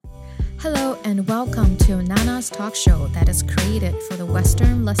Hello and welcome to Nana's talk show that is created for the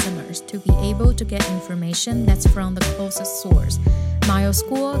Western listeners to be able to get information that's from the closest source. Mayo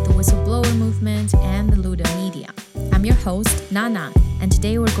School, the Whistleblower Movement, and the Luda Media. I'm your host, Nana, and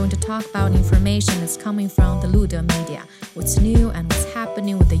today we're going to talk about information that's coming from the Luda Media, what's new and what's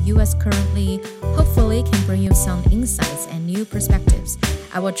happening with the US currently. Hopefully can bring you some insights and new perspectives.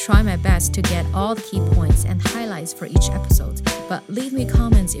 I will try my best to get all the key points and highlights for each episode, but leave me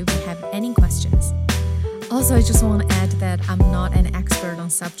comments if you have any questions. Also, I just want to add that I'm not an expert on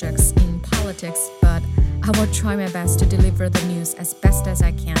subjects in politics, but I will try my best to deliver the news as best as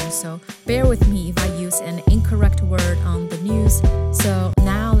I can, so bear with me if I use an incorrect word on the news. So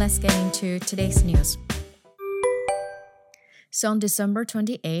now let's get into today's news. So on December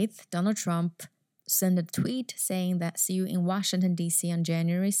 28th, Donald Trump sent a tweet saying that see you in Washington, D.C. on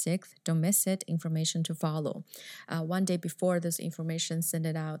January 6th. Don't miss it. Information to follow. One day before this information sent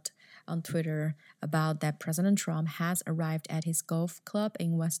it out on Twitter about that President Trump has arrived at his golf club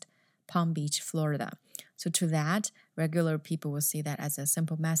in West Palm Beach, Florida. So to that, regular people will see that as a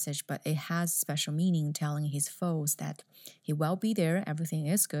simple message, but it has special meaning telling his foes that he will be there, everything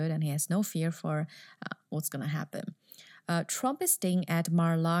is good, and he has no fear for what's going to happen. Trump is staying at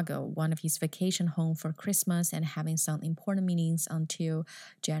Mar-a-Lago, one of his vacation home for Christmas, and having some important meetings until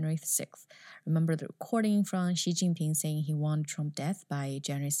January 6th. Remember the recording from Xi Jinping saying he wanted Trump death by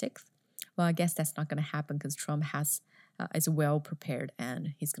January 6th? Well, I guess that's not going to happen because Trump is well prepared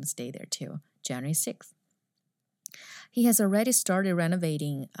and he's going to stay there till January 6th. He has already started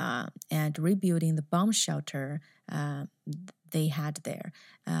renovating and rebuilding the bomb shelter they had there.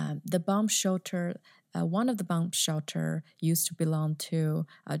 The bomb shelter, one of the bomb shelter used to belong to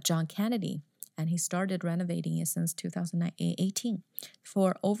John Kennedy, and he started renovating it since 2018.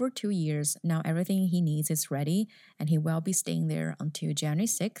 For over 2 years, now everything he needs is ready, and he will be staying there until January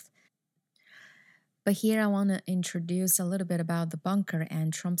 6th. But here I want to introduce a little bit about the bunker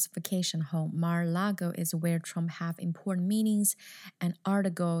and Trump's vacation home. Mar-a-Lago is where Trump have important meetings and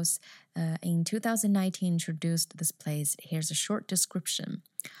articles in 2019 introduced this place. Here's a short description.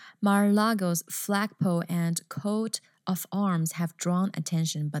 Mar-a-Lago's flagpole and coat of arms have drawn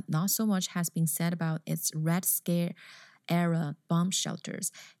attention, but not so much has been said about its Red Scare era bomb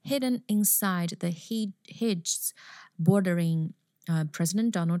shelters. Hidden inside the hedges bordering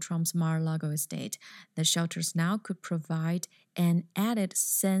President Donald Trump's Mar-a-Lago estate, the shelters now could provide an added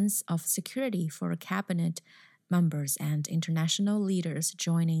sense of security for cabinet members and international leaders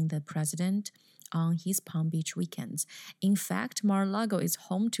joining the president on his Palm Beach weekends. In fact, Mar-a-Lago is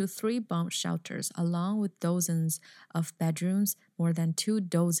home to 3 bomb shelters, along with dozens of bedrooms, more than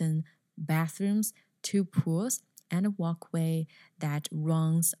 24 bathrooms, 2 pools, and a walkway that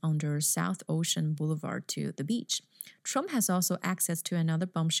runs under South Ocean Boulevard to the beach. Trump has also access to another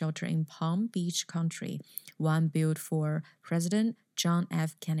bomb shelter in Palm Beach Country, one built for President John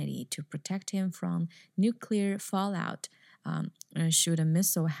F. Kennedy to protect him from nuclear fallout should a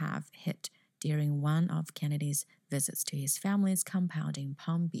missile have hit during one of Kennedy's visits to his family's compound in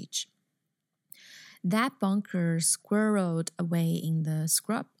Palm Beach. That bunker squirreled away in the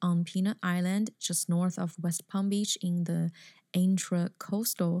scrub on Peanut Island, just north of West Palm Beach in the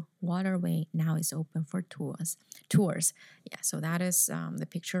Intracoastal Waterway, now is open for tours. Yeah, so that is the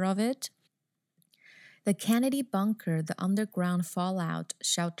picture of it. The Kennedy Bunker, the underground fallout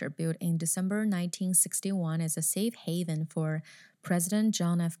shelter built in December 1961, is a safe haven for President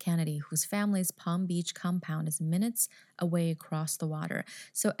John F. Kennedy, whose family's Palm Beach compound is minutes away across the water.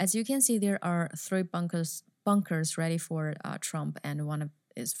 So as you can see, there are 3 bunkers ready for Trump, and one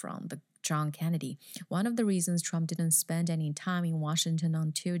is from the John Kennedy. One of the reasons Trump didn't spend any time in Washington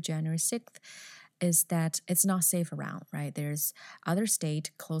until January 6th is that it's not safe around, right? There's other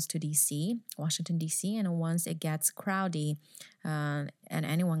state close to D.C., Washington, D.C., and once it gets crowded, and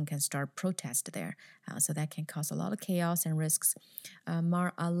anyone can start protest there. So that can cause a lot of chaos and risks.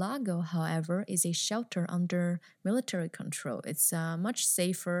 Mar-a-Lago, however, is a shelter under military control. It's a much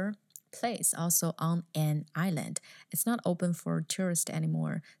safer place, also on an island. It's not open for tourists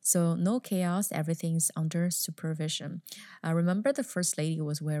anymore, so no chaos, everything's under supervision. Remember the First Lady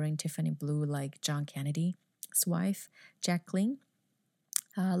was wearing Tiffany blue like John Kennedy's wife, Jacqueline,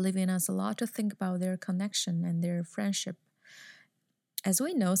 leaving us a lot to think about their connection and their friendship. As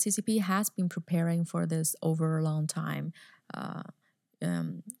we know, CCP has been preparing for this over a long time,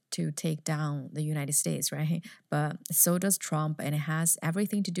 to take down the United States, right? But so does Trump, and it has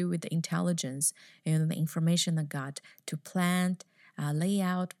everything to do with the intelligence and the information they got to plan, lay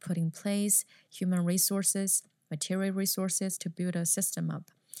out, put in place human resources, material resources to build a system up.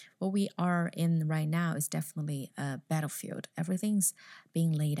 what we are in right now is definitely a battlefield. Everything's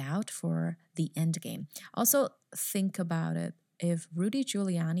being laid out for the end game. Also, think about it. If Rudy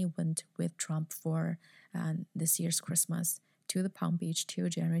Giuliani went with Trump for this year's Christmas to the Palm Beach till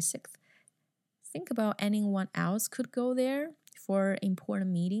January 6th, think about anyone else could go there for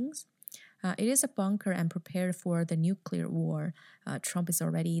important meetings. It is a bunker and prepared for the nuclear war. Trump is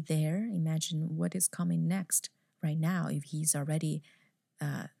already there. Imagine what is coming next right now if he's already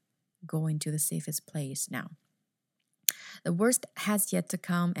going to the safest place now. The worst has yet to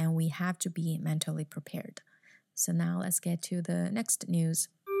come, and we have to be mentally prepared. So now let's get to the next news.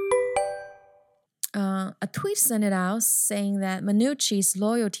 A tweet sent it out saying that Mnuchin's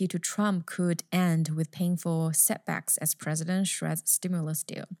loyalty to Trump could end with painful setbacks as President shreds stimulus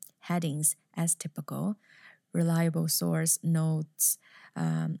deal. Headings as typical. Reliable source notes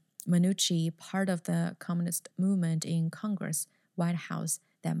Mnuchin, part of the communist movement in Congress, White House,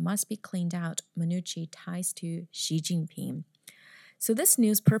 that must be cleaned out. Mnuchin ties to Xi Jinping. So this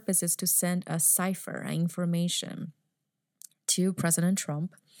news purpose is to send a cipher information to President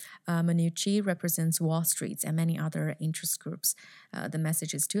Trump. Mnuchin represents Wall Street and many other interest groups. The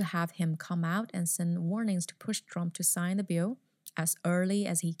message is to have him come out and send warnings to push Trump to sign the bill as early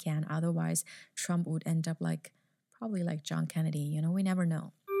as he can. Otherwise, Trump would end up probably like John Kennedy. We never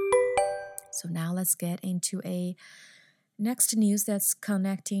know. So now let's get into a next news that's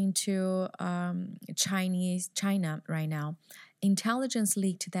connecting to China right now. Intelligence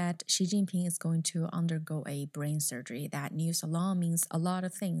leaked that Xi Jinping is going to undergo a brain surgery. That news alone means a lot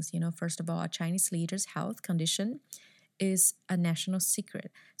of things. First of all, a Chinese leader's health condition is a national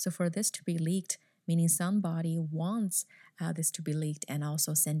secret. So for this to be leaked, meaning somebody wants this to be leaked, and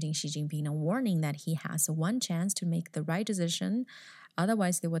also sending Xi Jinping a warning that he has one chance to make the right decision.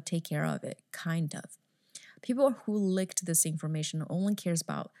 Otherwise, they will take care of it, kind of. People who leaked this information only cares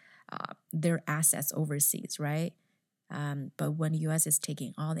about their assets overseas, right? But when the U.S. is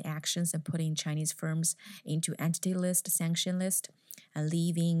taking all the actions and putting Chinese firms into entity list, sanction list, and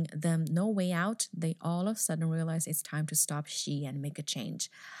leaving them no way out, they all of a sudden realize it's time to stop Xi and make a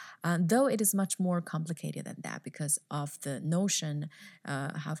change. Though it is much more complicated than that because of the notion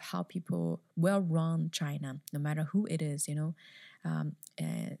of how people will run China, no matter who it is, it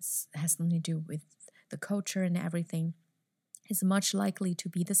has nothing to do with the culture and everything. Is much likely to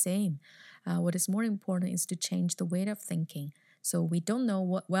be the same. What is more important is to change the way of thinking. So we don't know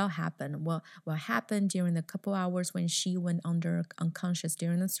what will happen. What happened during the couple hours when Xi went unconscious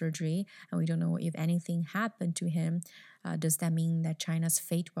during the surgery, and we don't know if anything happened to him. Does that mean that China's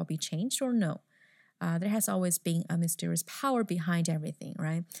fate will be changed or no? There has always been a mysterious power behind everything,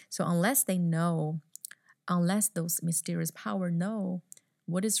 right? So unless those mysterious power know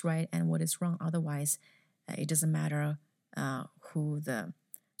what is right and what is wrong, otherwise it doesn't matter who the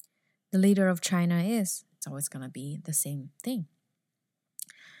leader of China is. It's always going to be the same thing.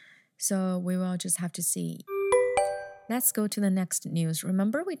 So we will just have to see. Let's go to the next news.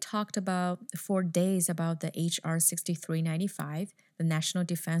 Remember we talked about for days about the HR 6395, the National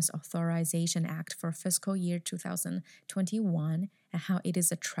Defense Authorization Act for fiscal year 2021, and how it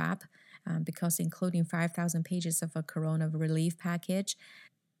is a trap because including 5,000 pages of a corona relief package.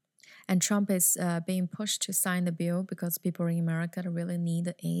 And Trump is being pushed to sign the bill because people in America really need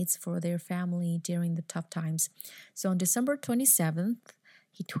the aids for their family during the tough times. So on December 27th,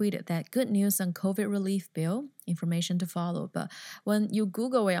 he tweeted that good news on COVID relief bill, information to follow. But when you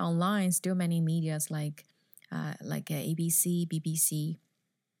Google it online, still many medias like ABC, BBC,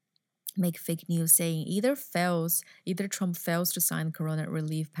 make fake news saying either Trump fails to sign the corona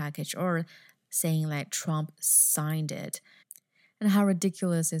relief package or saying like Trump signed it. And how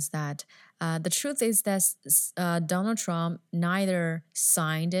ridiculous is that? The truth is that Donald Trump neither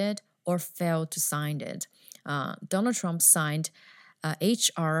signed it or failed to sign it. Donald Trump signed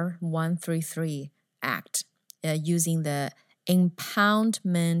HR 133 Act using the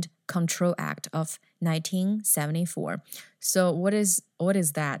Impoundment Control Act of 1974. So what is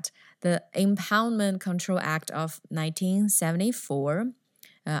that? The Impoundment Control Act of 1974.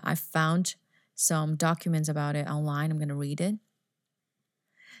 I found some documents about it online. I'm going to read it.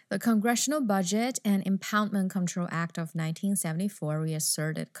 The Congressional Budget and Impoundment Control Act of 1974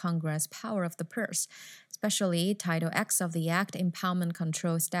 reasserted Congress' power of the purse. Especially, Title X of the Act, Impoundment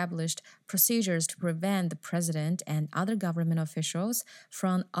Control, established procedures to prevent the president and other government officials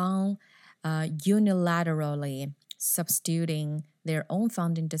from unilaterally substituting their own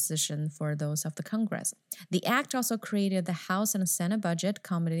funding decision for those of the Congress. The act also created the House and Senate Budget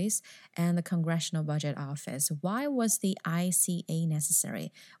Committees and the Congressional Budget Office. Why was the ICA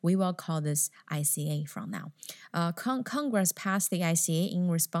necessary? We will call this ICA from now. Congress passed the ICA in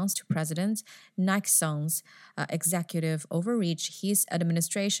response to President Nixon's executive overreach. His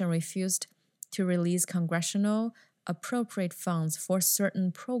administration refused to release congressional appropriate funds for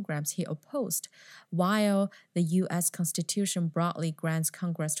certain programs he opposed, while the U.S. Constitution broadly grants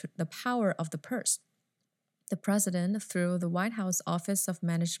Congress the power of the purse. The President, through the White House Office of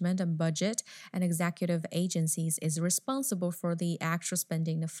Management and Budget and executive agencies, is responsible for the actual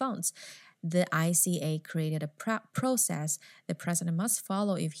spending of funds. The ICA created a process the President must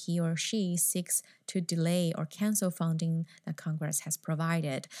follow if he or she seeks to delay or cancel funding that Congress has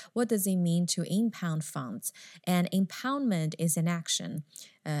provided. What does it mean to impound funds? An impoundment is an action,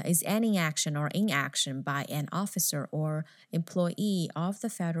 is any action or inaction by an officer or employee of the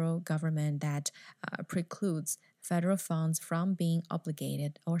federal government that precludes federal funds from being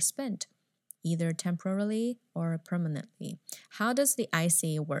obligated or spent, either temporarily or permanently. How does the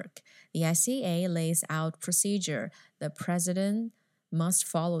ICA work? The ICA lays out procedure the President must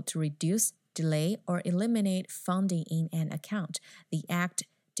follow to reduce, delay, or eliminate funding in an account. The Act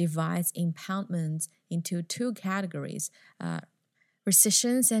divides impoundments into two categories.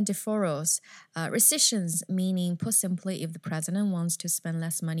 Rescissions and deferrals. Rescissions, meaning, put simply, if the President wants to spend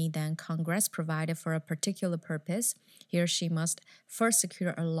less money than Congress provided for a particular purpose, he or she must first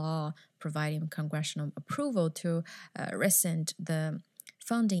secure a law providing congressional approval to rescind the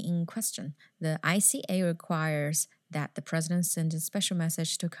funding in question. The ICA requires that the President send a special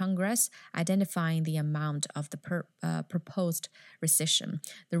message to Congress identifying the amount of the proposed rescission,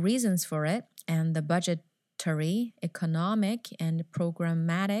 the reasons for it, and the budgetary, economic, and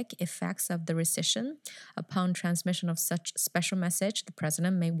programmatic effects of the rescission. Upon transmission of such special message, the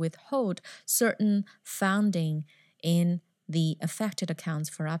President may withhold certain funding in the affected accounts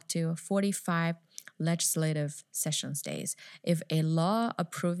for up to 45 legislative sessions days. If a law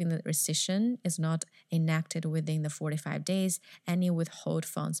approving the rescission is not enacted within the 45 days, any withheld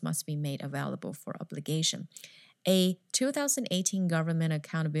funds must be made available for obligation. A 2018 Government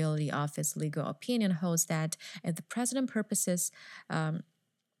Accountability Office legal opinion holds that if the President purposes a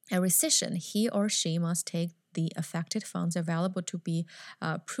rescission, he or she must take the affected funds available to be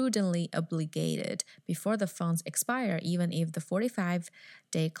prudently obligated before the funds expire, even if the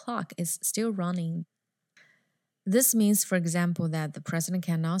 45-day clock is still running. This means, for example, that the President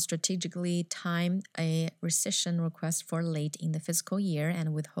cannot strategically time a rescission request for late in the fiscal year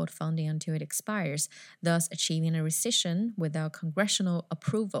and withhold funding until it expires, thus achieving a rescission without congressional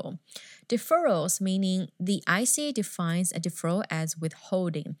approval. Deferrals, meaning the ICA defines a deferral as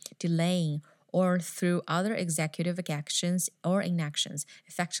withholding, delaying, or through other executive actions or inactions,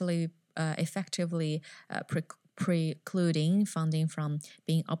 effectively precluding funding from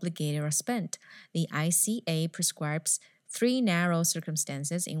being obligated or spent. The ICA prescribes three narrow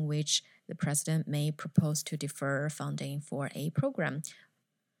circumstances in which the President may propose to defer funding for a program.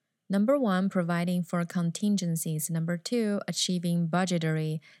 Number one, providing for contingencies. Number two, achieving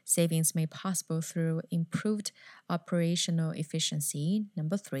budgetary savings made possible through improved operational efficiency.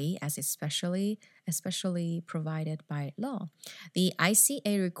 Number three, as especially provided by law. The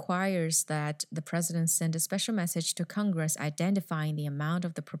ICA requires that the President send a special message to Congress identifying the amount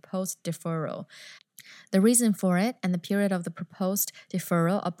of the proposed deferral, the reason for it, and the period of the proposed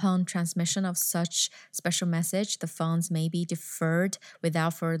deferral. Upon transmission of such special message, the funds may be deferred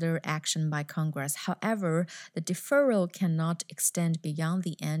without further action by Congress. However, the deferral cannot extend beyond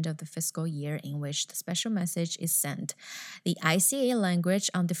the end of the fiscal year in which the special message is sent. The ICA language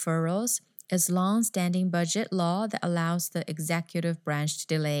on deferrals is long-standing budget law that allows the executive branch to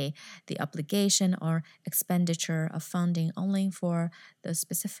delay the obligation or expenditure of funding only for the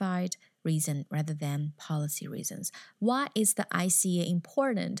specified reason rather than policy reasons. Why is the ICA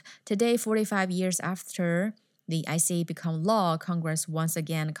important? Today, 45 years after the ICA became law, Congress once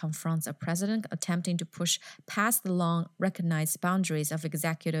again confronts a president attempting to push past the long-recognized boundaries of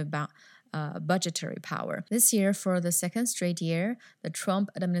executive budgetary power. This year, for the second straight year, the Trump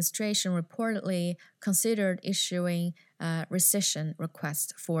administration reportedly considered issuing rescission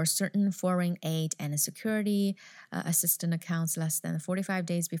requests for certain foreign aid and security assistance accounts less than 45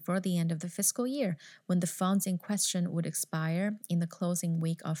 days before the end of the fiscal year, when the funds in question would expire in the closing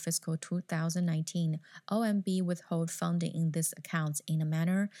week of fiscal 2019. OMB withhold funding in these accounts in a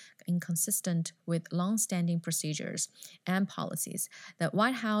manner inconsistent with long-standing procedures and policies. The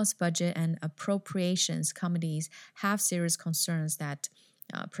White House Budget and Appropriations Committees have serious concerns that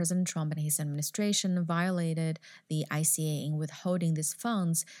President Trump and his administration violated the ICA in withholding these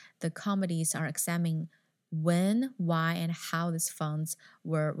funds, the committees are examining when, why, and how these funds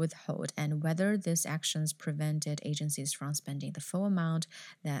were withheld, and whether these actions prevented agencies from spending the full amount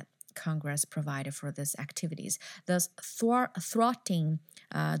that Congress provided for these activities, thus thwarting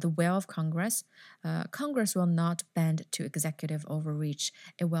the will of Congress. Congress will not bend to executive overreach.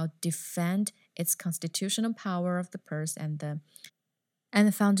 It will defend its constitutional power of the purse and the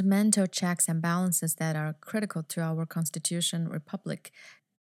fundamental checks and balances that are critical to our constitution republic.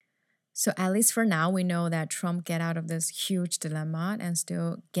 So at least for now, we know that Trump get out of this huge dilemma and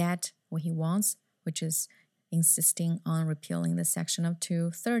still get what he wants, which is insisting on repealing the section of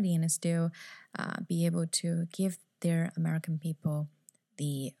 230 and still be able to give their American people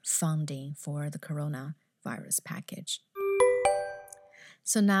the funding for the coronavirus package.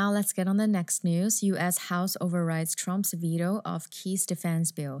 So now let's get on the next news. U.S. House overrides Trump's veto of Key's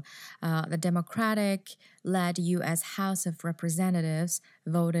defense bill. The Democratic-led U.S. House of Representatives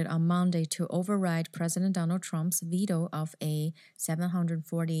voted on Monday to override President Donald Trump's veto of a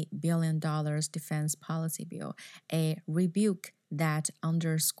 $740 billion defense policy bill, a rebuke that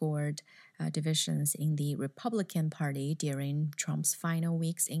underscored divisions in the Republican Party during Trump's final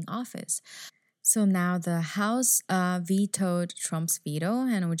weeks in office. So now the House vetoed Trump's veto,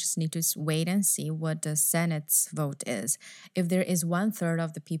 and we just need to wait and see what the Senate's vote is. If there is 1/3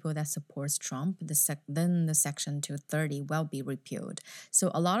 of the people that supports Trump, then the Section 230 will be repealed.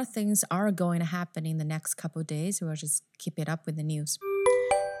 So a lot of things are going to happen in the next couple of days. We'll just keep it up with the news.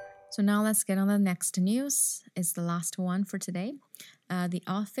 So now let's get on the next news. It's the last one for today. The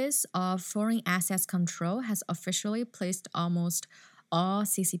Office of Foreign Assets Control has officially placed almost all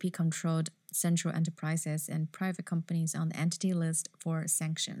CCP-controlled central enterprises and private companies on the entity list for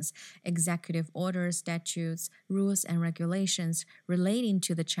sanctions. Executive orders, statutes, rules, and regulations relating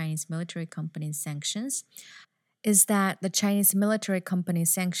to the Chinese military company's sanctions is that the Chinese military company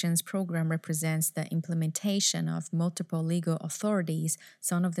sanctions program represents the implementation of multiple legal authorities.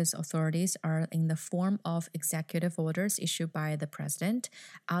 Some of these authorities are in the form of executive orders issued by the president.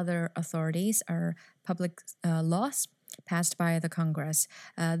 Other authorities are public laws passed by the Congress.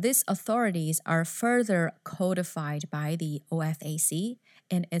 These authorities are further codified by the OFAC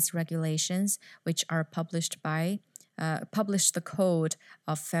in its regulations, which are publish the Code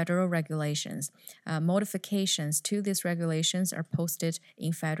of Federal Regulations. Modifications to these regulations are posted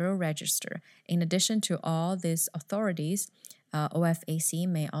in Federal Register. In addition to all these authorities, OFAC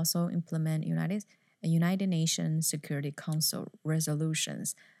may also implement United Nations Security Council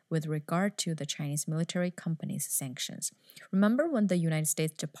resolutions with regard to the Chinese military company's sanctions. Remember when the United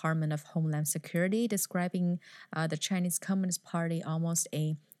States Department of Homeland Security describing the Chinese Communist Party almost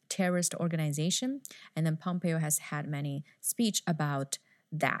a terrorist organization? And then Pompeo has had many speech about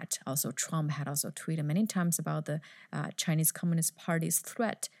that. Also, Trump had also tweeted many times about the Chinese Communist Party's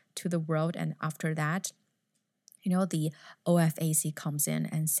threat to the world. And after that, the OFAC comes in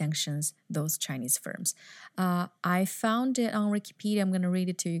and sanctions those Chinese firms. I found it on Wikipedia. I'm going to read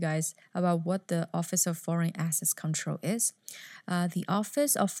it to you guys about what the Office of Foreign Assets Control is. The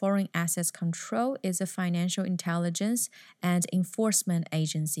Office of Foreign Assets Control is a financial intelligence and enforcement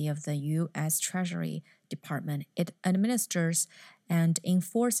agency of the U.S. Treasury Department. It administers and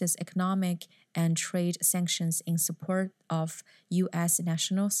enforces economic and trade sanctions in support of U.S.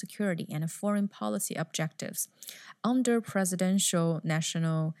 national security and foreign policy objectives under presidential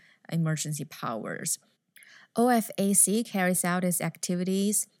national emergency powers. OFAC carries out its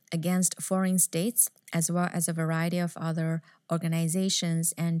activities against foreign states as well as a variety of other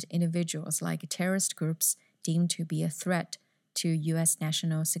organizations and individuals like terrorist groups deemed to be a threat to U.S.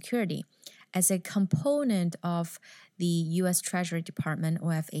 national security. As a component of the U.S. Treasury Department,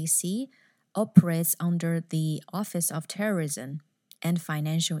 OFAC operates under the Office of Terrorism and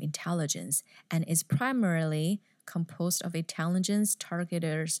Financial Intelligence and is primarily composed of intelligence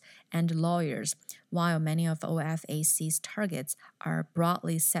targeters and lawyers, while many of OFAC's targets are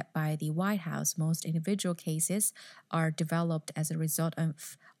broadly set by the White House. Most individual cases are developed as a result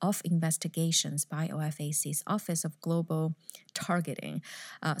of investigations by OFAC's Office of Global Targeting,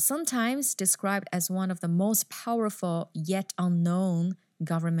 sometimes described as one of the most powerful yet unknown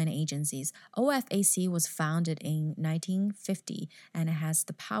government agencies. OFAC was founded in 1950 and has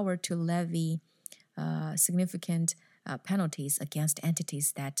the power to levy significant penalties against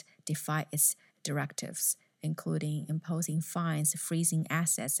entities that defy its directives, including imposing fines, freezing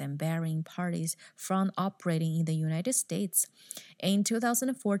assets, and barring parties from operating in the United States. In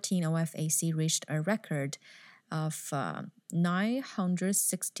 2014, OFAC reached a record of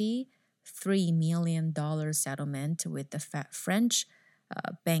 $963 million settlement with the French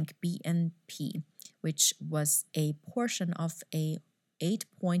bank BNP, which was a portion of a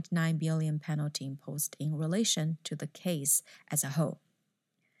 8.9 billion penalty imposed in relation to the case as a whole.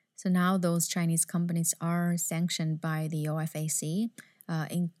 So now those Chinese companies are sanctioned by the OFAC,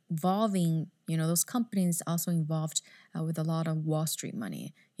 involving, those companies also involved with a lot of Wall Street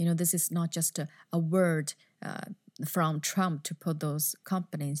money. This is not just a word from Trump to put those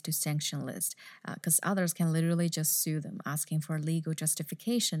companies to sanction list, because others can literally just sue them, asking for legal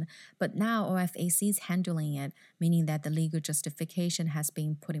justification. But now OFAC is handling it, meaning that the legal justification has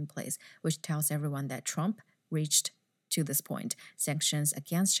been put in place, which tells everyone that Trump reached to this point. Sanctions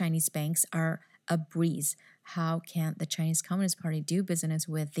against Chinese banks are a breeze. How can the Chinese Communist Party do business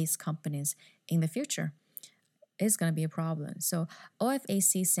with these companies in the future? It's going to be a problem. So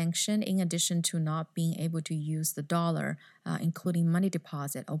OFAC sanction, in addition to not being able to use the dollar, including money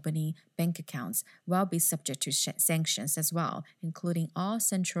deposit, opening bank accounts, will be subject to sanctions as well, including all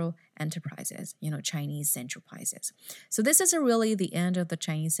central enterprises, Chinese enterprises. So this is really the end of the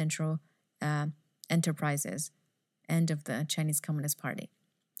Chinese central enterprises, end of the Chinese Communist Party.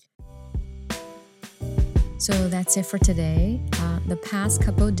 So that's it for today. The past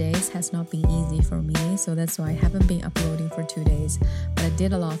couple of days has not been easy for me, so that's why I haven't been uploading for 2 days. But I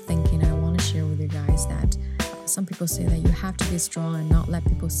did a lot of thinking, and I want to share with you guys that some people say that you have to be strong and not let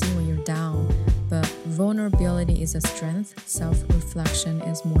people see when you're down. But vulnerability is a strength. Self-reflection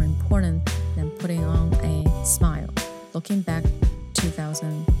is more important than putting on a smile. Looking back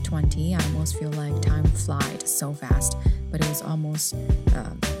 2020, I almost feel like time flied so fast, but it was almost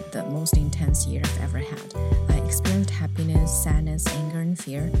the most intense year I've ever had. I experienced happiness, sadness, anger, and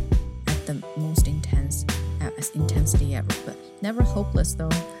fear at the most intense intensity ever, but never hopeless though.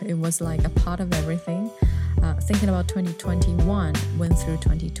 It was like a part of everything. Thinking about 2021, went through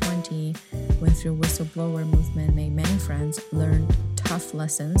 2020, went through whistleblower movement, made many friends, learned tough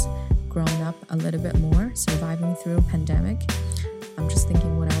lessons, grown up a little bit more, surviving through pandemic. I'm just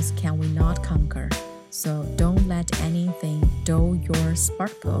thinking, what else can we not conquer? So don't let anything dull your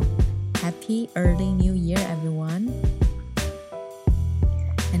sparkle. Happy early new year, everyone.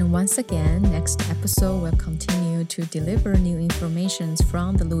 And once again, next episode will continue to deliver new information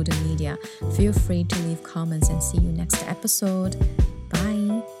from the Luden Media. Feel free to leave comments and see you next episode.